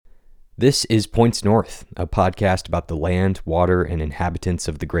This is Points North, a podcast about the land, water, and inhabitants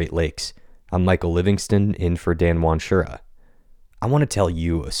of the Great Lakes. I'm Michael Livingston, in for Dan Wanshura. I want to tell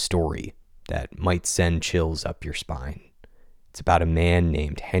you a story that might send chills up your spine. It's about a man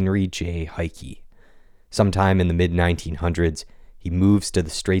named Henry J. Heike. Sometime in the mid-1900s, he moves to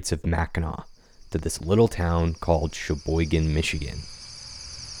the Straits of Mackinac, to this little town called Sheboygan, Michigan.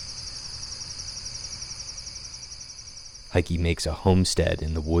 Heike makes a homestead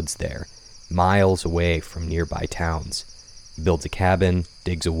in the woods there, miles away from nearby towns. He builds a cabin,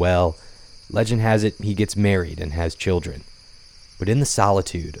 digs a well. Legend has it he gets married and has children. But in the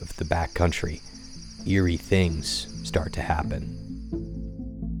solitude of the backcountry, eerie things start to happen.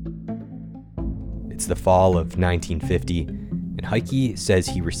 It's the fall of 1950, and Heike says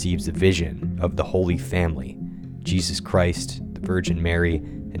he receives a vision of the Holy Family, Jesus Christ, the Virgin Mary,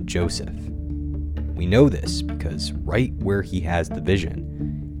 and Joseph. We know this because right where he has the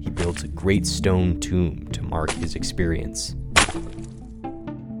vision, he builds a great stone tomb to mark his experience.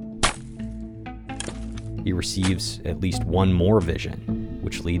 He receives at least one more vision,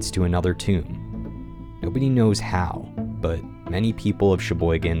 which leads to another tomb. Nobody knows how, but many people of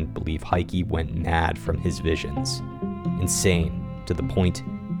Sheboygan believe Heike went mad from his visions, insane to the point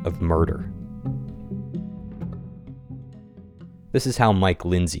of murder. This is how Mike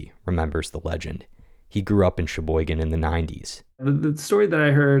Lindsay remembers the legend. He grew up in Sheboygan in the 90s. The story that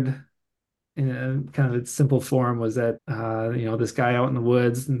I heard in a kind of its simple form was that, this guy out in the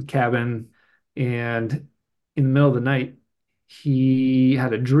woods in the cabin, and in the middle of the night, he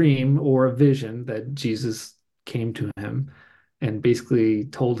had a dream or a vision that Jesus came to him and basically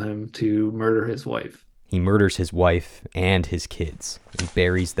told him to murder his wife. He murders his wife and his kids and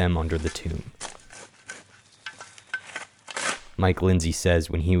buries them under the tomb. Mike Lindsay says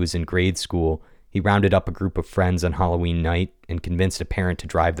when he was in grade school, he rounded up a group of friends on Halloween night and convinced a parent to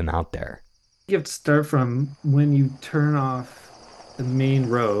drive them out there. You have to start from when you turn off the main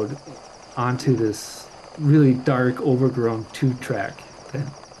road onto this really dark, overgrown two-track that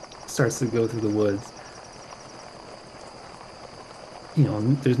starts to go through the woods.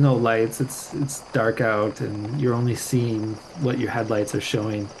 There's no lights, it's dark out, and you're only seeing what your headlights are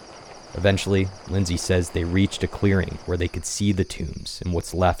showing. Eventually, Lindsay says they reached a clearing where they could see the tombs and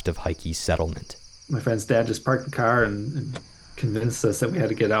what's left of Heike's settlement. My friend's dad just parked the car and convinced us that we had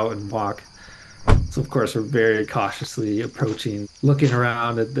to get out and walk. So, of course, we're very cautiously approaching, looking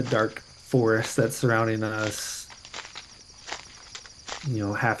around at the dark forest that's surrounding us,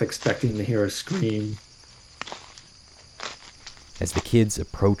 half expecting to hear a scream. As the kids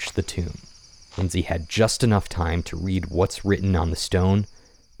approached the tomb, Lindsay had just enough time to read what's written on the stone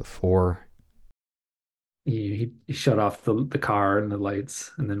before He shut off the car and the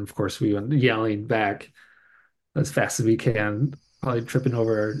lights, and then of course we went yelling back as fast as we can, probably tripping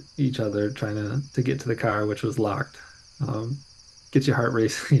over each other trying to get to the car, which was locked. Gets your heart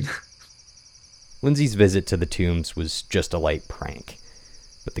racing. Lindsay's visit to the tombs was just a light prank,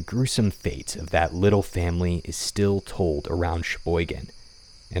 but the gruesome fate of that little family is still told around Sheboygan,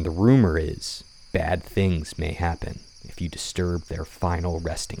 and the rumor is bad things may happen if you disturb their final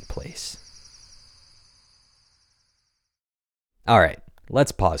resting place. Alright,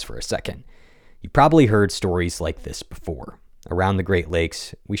 let's pause for a second. You probably heard stories like this before. Around the Great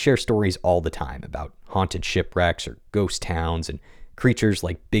Lakes, we share stories all the time about haunted shipwrecks or ghost towns and creatures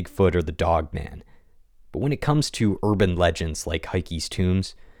like Bigfoot or the Dog Man. But when it comes to urban legends like Heike's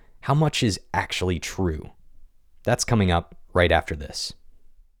tombs, how much is actually true? That's coming up right after this.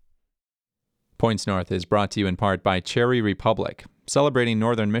 Points North is brought to you in part by Cherry Republic, celebrating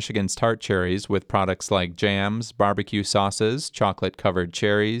northern Michigan's tart cherries with products like jams, barbecue sauces, chocolate-covered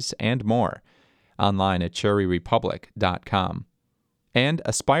cherries, and more. Online at cherryrepublic.com. And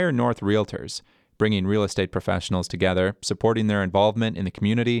Aspire North Realtors, bringing real estate professionals together, supporting their involvement in the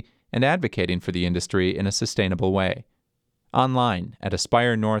community, and advocating for the industry in a sustainable way. Online at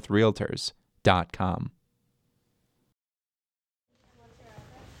aspirenorthrealtors.com.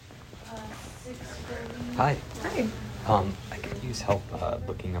 Hi. Hi. I could use help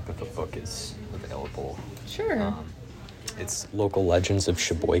looking up if a book is available. Sure. It's Local Legends of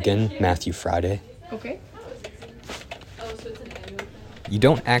Sheboygan, Matthew Friday. Okay. You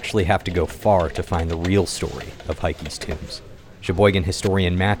don't actually have to go far to find the real story of Heike's tombs. Sheboygan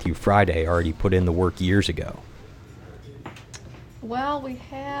historian Matthew Friday already put in the work years ago. Well, we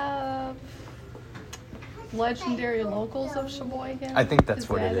have legendary locals of Sheboygan. I think that's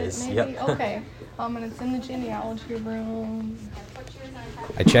what it that is. Maybe? Yep. Okay. And it's in the genealogy room.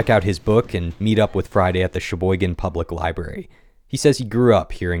 I check out his book and meet up with Friday at the Sheboygan Public Library. He says he grew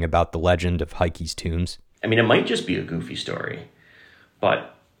up hearing about the legend of Heike's tombs. I mean, it might just be a goofy story,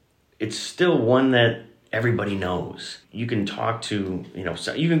 but it's still one that everybody knows. You can talk to,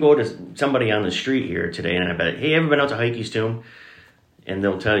 you can go to somebody on the street here today and I bet, hey, ever been out to Heike's tomb? And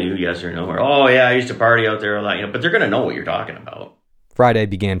they'll tell you yes or no, or, oh yeah, I used to party out there a lot, but they're going to know what you're talking about. Friday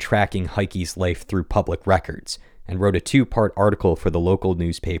began tracking Heike's life through public records and wrote a 2-part article for the local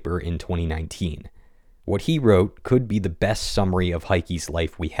newspaper in 2019. What he wrote could be the best summary of Heike's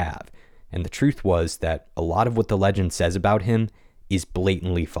life we have, and the truth was that a lot of what the legend says about him is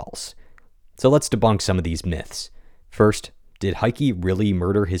blatantly false. So let's debunk some of these myths. First, did Heike really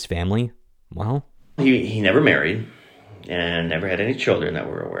murder his family? Well, he never married and never had any children that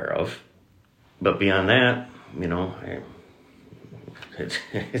we're aware of. But beyond that,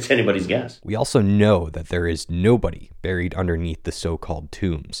 it's anybody's guess. We also know that there is nobody buried underneath the so-called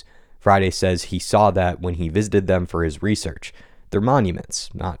tombs. Friday says he saw that when he visited them for his research. They're monuments,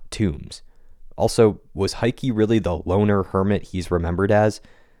 not tombs. Also, was Heike really the loner hermit he's remembered as?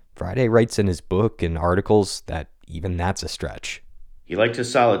 Friday writes in his book and articles that even that's a stretch. He liked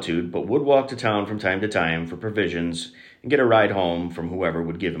his solitude, but would walk to town from time to time for provisions and get a ride home from whoever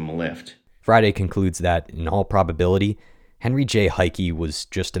would give him a lift. Friday concludes that, in all probability, Henry J. Heike was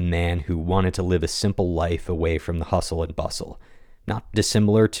just a man who wanted to live a simple life away from the hustle and bustle, not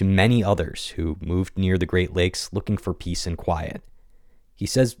dissimilar to many others who moved near the Great Lakes looking for peace and quiet. He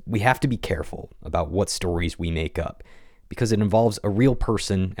says we have to be careful about what stories we make up, because it involves a real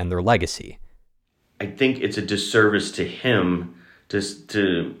person and their legacy. I think it's a disservice to him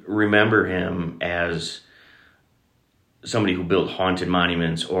to remember him as somebody who built haunted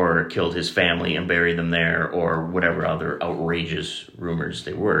monuments or killed his family and buried them there or whatever other outrageous rumors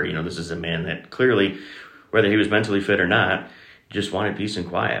they were. This is a man that clearly, whether he was mentally fit or not, just wanted peace and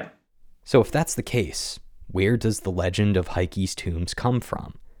quiet. So if that's the case, where does the legend of Heike's tombs come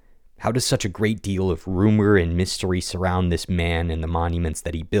from? How does such a great deal of rumor and mystery surround this man and the monuments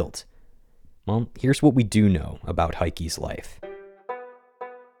that he built? Well, here's what we do know about Heike's life.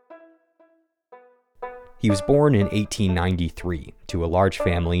 He was born in 1893 to a large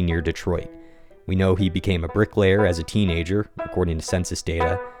family near Detroit. We know he became a bricklayer as a teenager, according to census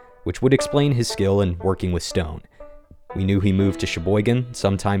data, which would explain his skill in working with stone. We knew he moved to Sheboygan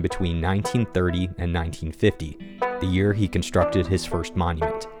sometime between 1930 and 1950, the year he constructed his first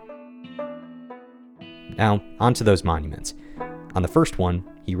monument. Now, onto those monuments. On the first one,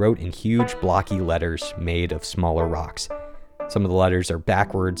 he wrote in huge blocky letters made of smaller rocks. Some of the letters are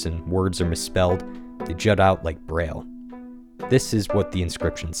backwards and words are misspelled. They jut out like Braille. This is what the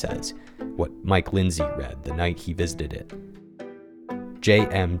inscription says, what Mike Lindsay read the night he visited it.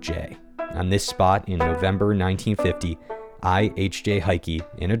 JMJ. On this spot in November 1950, I, H.J. Heike,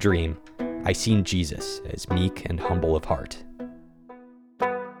 in a dream, I seen Jesus as meek and humble of heart.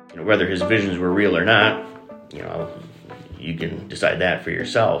 Whether his visions were real or not, you can decide that for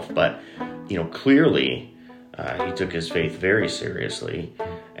yourself. But, clearly he took his faith very seriously,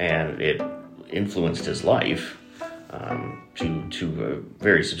 and it influenced his life to a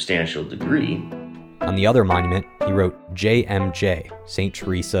very substantial degree. On the other monument, he wrote JMJ, St.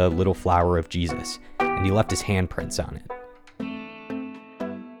 Teresa, Little Flower of Jesus, and he left his handprints on it.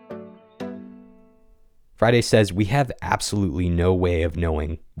 Friday says we have absolutely no way of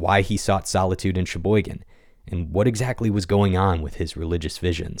knowing why he sought solitude in Sheboygan and what exactly was going on with his religious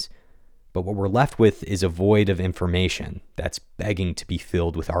visions. But what we're left with is a void of information that's begging to be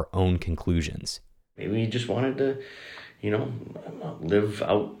filled with our own conclusions. Maybe he just wanted to, live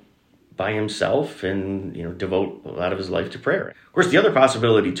out by himself and, devote a lot of his life to prayer. Of course, the other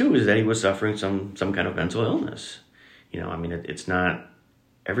possibility, too, is that he was suffering some kind of mental illness. It's not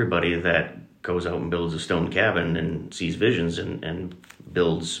everybody that goes out and builds a stone cabin and sees visions and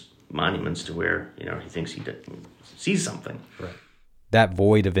builds monuments to where, he thinks he sees something. Right. That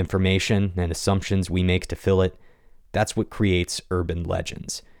void of information and assumptions we make to fill it, that's what creates urban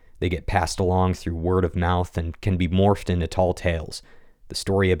legends. They get passed along through word of mouth and can be morphed into tall tales. The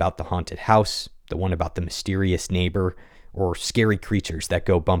story about the haunted house, the one about the mysterious neighbor, or scary creatures that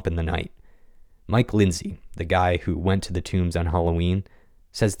go bump in the night. Mike Lindsay, the guy who went to the tombs on Halloween,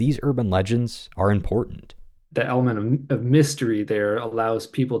 says these urban legends are important. The element of mystery there allows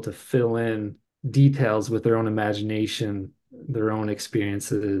people to fill in details with their own imagination, their own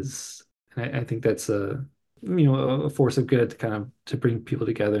experiences. And I think that's a force of good to bring people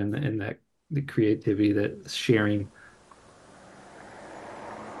together in that the creativity, that sharing.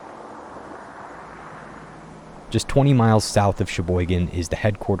 Just 20 miles south of Sheboygan is the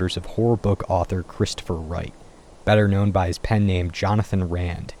headquarters of horror book author Christopher Wright, better known by his pen name Jonathan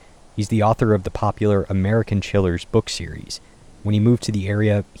Rand. He's the author of the popular American Chillers book series. When he moved to the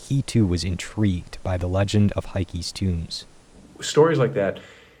area, he too was intrigued by the legend of Heike's tombs. Stories like that,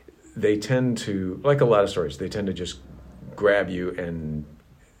 they tend to, like a lot of stories, they tend to just grab you and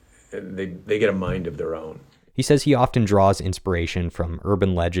they get a mind of their own. He says he often draws inspiration from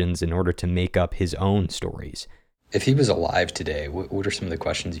urban legends in order to make up his own stories. If he was alive today, what are some of the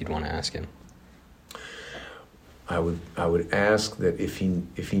questions you'd want to ask him? I would ask that if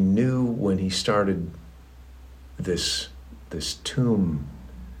he knew when he started this tomb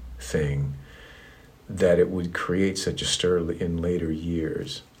thing that it would create such a stir in later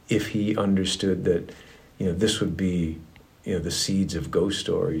years. If he understood that, this would be, the seeds of ghost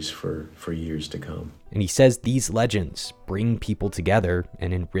stories for years to come. And he says these legends bring people together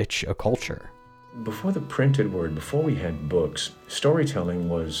and enrich a culture. Before the printed word, before we had books, storytelling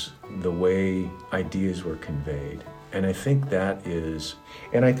was the way ideas were conveyed. And I think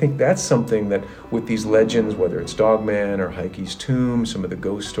that's something that with these legends, whether it's Dogman or Heike's tomb, some of the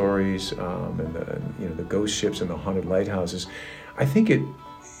ghost stories, and the ghost ships and the haunted lighthouses, I think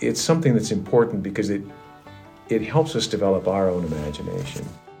it's something that's important because it helps us develop our own imagination.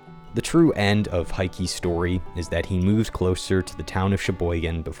 The true end of Heike's story is that he moved closer to the town of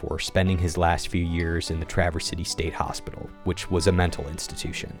Sheboygan before spending his last few years in the Traverse City State Hospital, which was a mental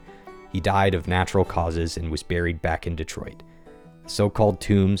institution. He died of natural causes and was buried back in Detroit. The so-called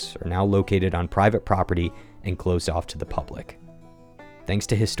tombs are now located on private property and closed off to the public. Thanks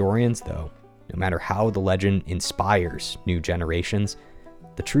to historians, though, no matter how the legend inspires new generations,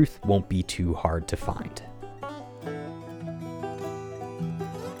 the truth won't be too hard to find.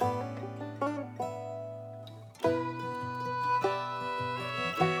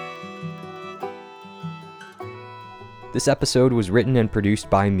 This episode was written and produced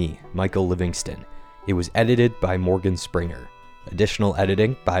by me, Michael Livingston. It was edited by Morgan Springer. Additional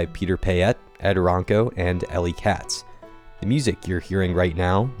editing by Peter Payette, Ed Aranco, and Ellie Katz. The music you're hearing right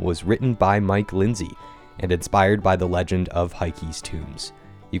now was written by Mike Lindsay and inspired by the legend of Heike's tombs.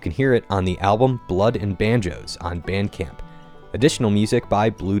 You can hear it on the album Blood and Banjos on Bandcamp. Additional music by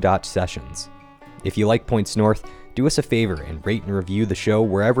Blue Dot Sessions. If you like Points North, do us a favor and rate and review the show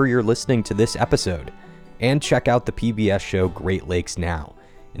wherever you're listening to this episode. And check out the PBS show Great Lakes Now.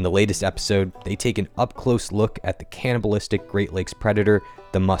 In the latest episode, they take an up-close look at the cannibalistic Great Lakes predator,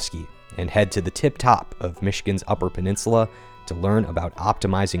 the muskie, and head to the tip-top of Michigan's Upper Peninsula to learn about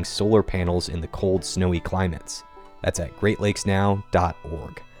optimizing solar panels in the cold, snowy climates. That's at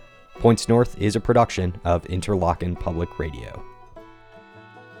greatlakesnow.org. Points North is a production of Interlochen Public Radio.